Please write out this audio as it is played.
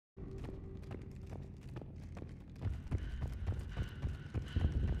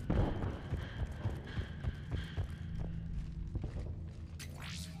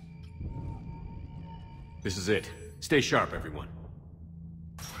This is it. Stay sharp, everyone.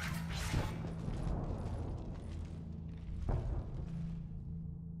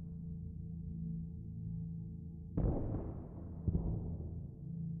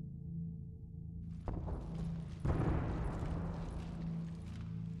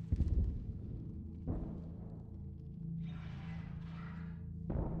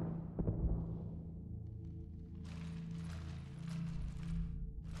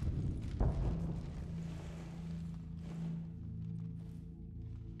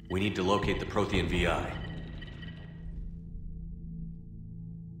 We need to locate the Prothean VI.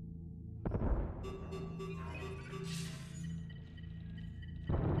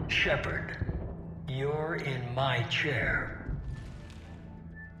 Shepard, you're in my chair.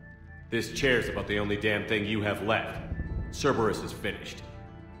 This chair's about the only damn thing you have left. Cerberus is finished.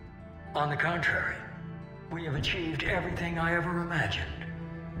 On the contrary, we have achieved everything I ever imagined.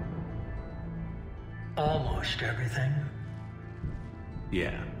 Almost everything.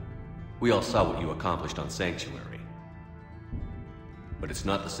 Yeah. We all saw what you accomplished on Sanctuary. But it's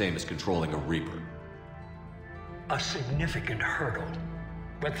not the same as controlling a Reaper. A significant hurdle.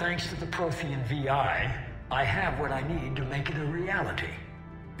 But thanks to the Prothean VI, I have what I need to make it a reality.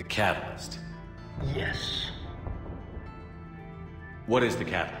 The Catalyst. Yes. What is the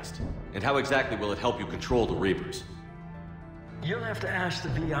Catalyst? And how exactly will it help you control the Reapers? You'll have to ask the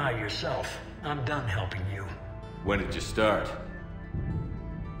VI yourself. I'm done helping you. When did you start?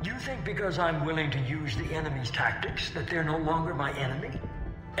 You think because I'm willing to use the enemy's tactics that they're no longer my enemy?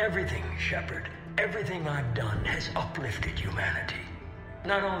 Everything, Shepard, everything I've done has uplifted humanity.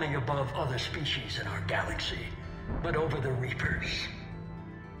 Not only above other species in our galaxy, but over the Reapers.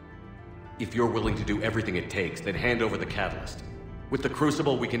 If you're willing to do everything it takes, then hand over the Catalyst. With the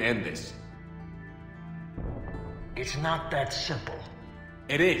Crucible, we can end this. It's not that simple.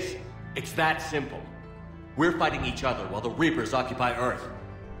 It is. It's that simple. We're fighting each other while the Reapers occupy Earth.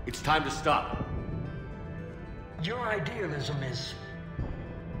 It's time to stop. Your idealism is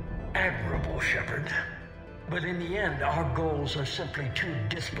admirable, Shepard. But in the end, our goals are simply too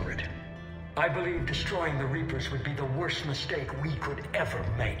disparate. I believe destroying the Reapers would be the worst mistake we could ever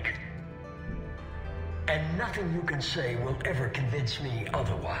make. And nothing you can say will ever convince me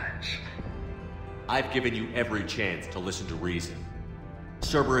otherwise. I've given you every chance to listen to reason.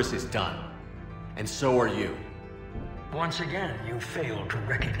 Cerberus is done. And so are you. Once again, you failed to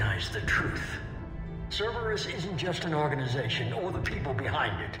recognize the truth. Cerberus isn't just an organization or the people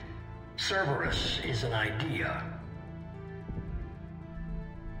behind it. Cerberus is an idea.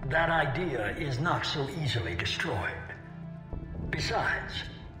 That idea is not so easily destroyed. Besides,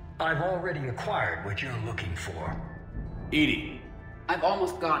 I've already acquired what you're looking for. EDI. I've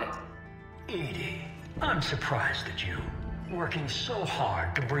almost got it. EDI, I'm surprised at you. Working so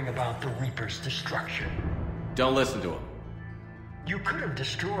hard to bring about the Reaper's destruction. Don't listen to him. You could have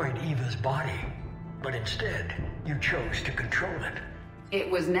destroyed Eva's body, but instead, you chose to control it. It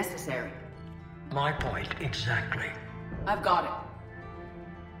was necessary. My point exactly. I've got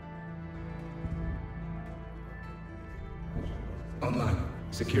it. Online.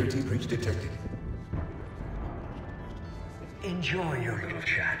 Security breach detected. Enjoy your little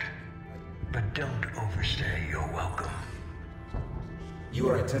chat, but don't overstay your welcome. You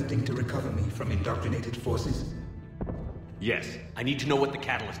are attempting to recover me from indoctrinated forces? Yes. I need to know what the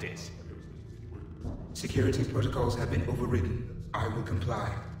Catalyst is. Security protocols have been overridden. I will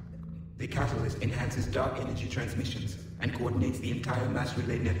comply. The Catalyst enhances dark energy transmissions and coordinates the entire mass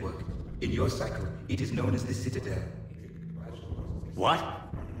relay network. In your cycle, it is known as the Citadel. What?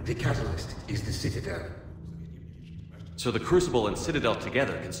 The Catalyst is the Citadel. So the Crucible and Citadel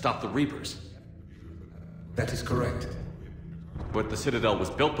together can stop the Reapers? That is correct. But the Citadel was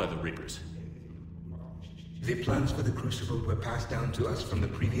built by the Reapers. The plans for the Crucible were passed down to us from the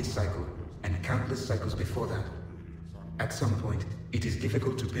previous cycle, and countless cycles before that. At some point, it is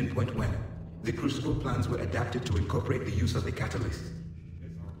difficult to pinpoint when, the Crucible plans were adapted to incorporate the use of the Catalyst.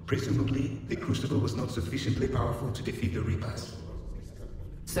 Presumably, the Crucible was not sufficiently powerful to defeat the Reapers.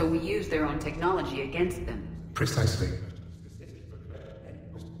 So we used their own technology against them. Precisely.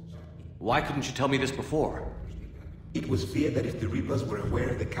 Why couldn't you tell me this before? It was feared that if the Reapers were aware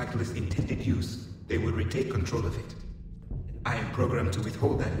of the Catalyst's intended use, they would retake control of it. I am programmed to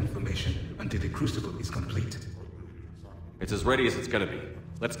withhold that information until the Crucible is complete. It's as ready as it's gonna be.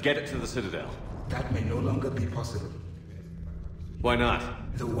 Let's get it to the Citadel. That may no longer be possible. Why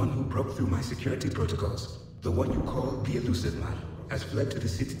not? The one who broke through my security protocols, the one you call the Elusive Man, has fled to the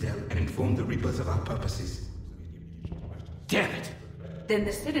Citadel and informed the Reapers of our purposes. Damn it! Then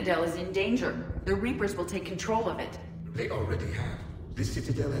the Citadel is in danger. The Reapers will take control of it. They already have. The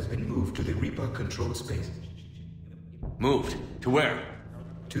Citadel has been moved to the Reaper control space. Moved? To where?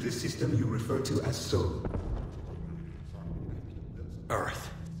 To the system you refer to as Sol.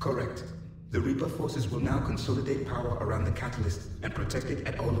 Earth. Correct. The Reaper forces will now consolidate power around the catalyst and protect it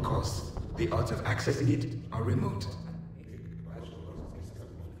at all costs. The odds of accessing it are remote.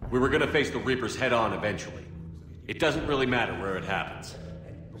 We were gonna face the Reapers head-on eventually. It doesn't really matter where it happens.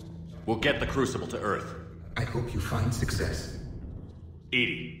 We'll get the Crucible to Earth. I hope you find success.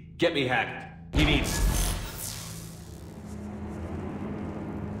 EDI, get me Hackett. He needs...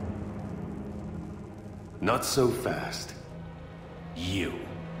 Not so fast. You.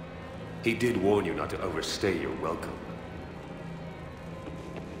 He did warn you not to overstay your welcome.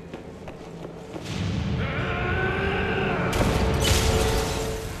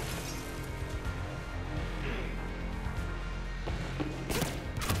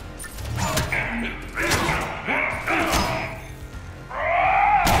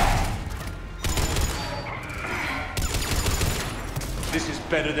 This is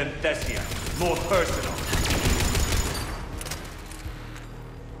better than Thessia. More personal.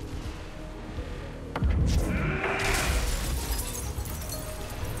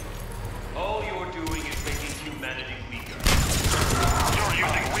 All you're doing is making humanity weaker. You're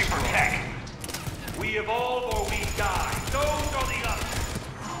using Reaper tech. We evolve or we die. Those are the options.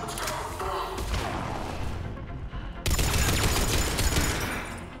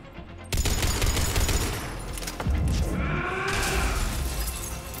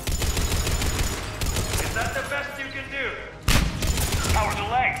 Is that the best you can do? How are the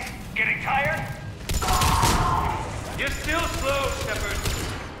legs? Getting tired? You're still slow, Shepard.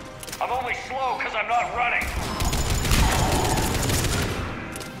 I'm only slow because I'm not running.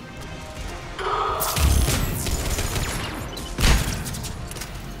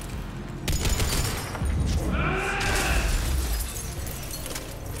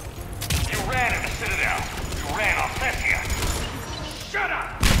 You ran in the Citadel. You ran off Thessia. Shut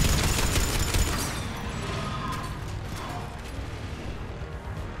up!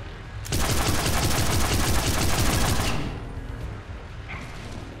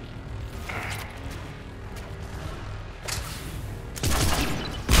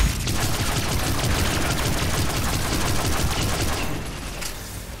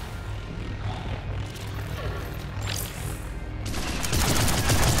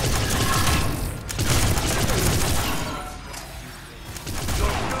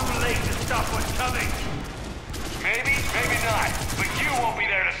 Maybe, maybe not. But you won't be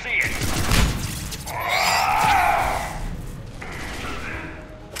there to see it.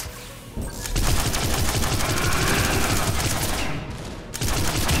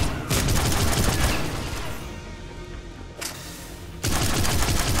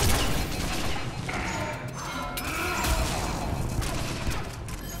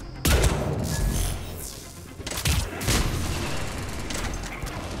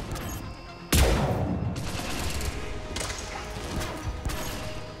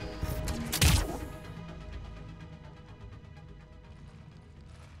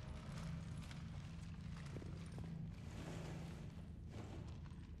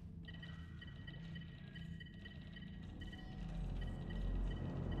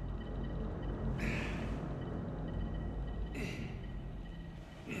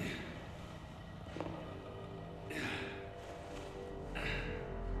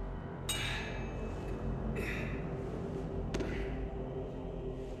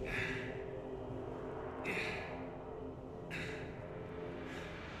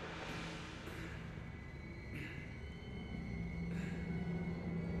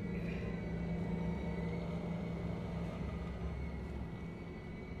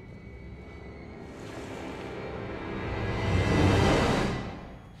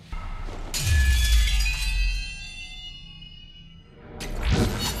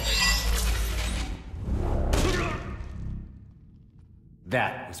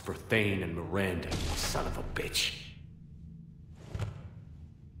 That was for Thane and Miranda, you son of a bitch.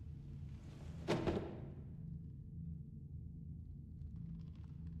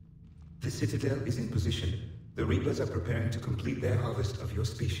 The Citadel is in position. The Reapers are preparing to complete their harvest of your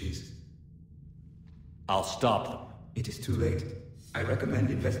species. I'll stop them. It is too late. I recommend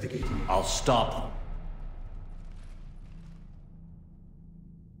investigating. I'll stop them.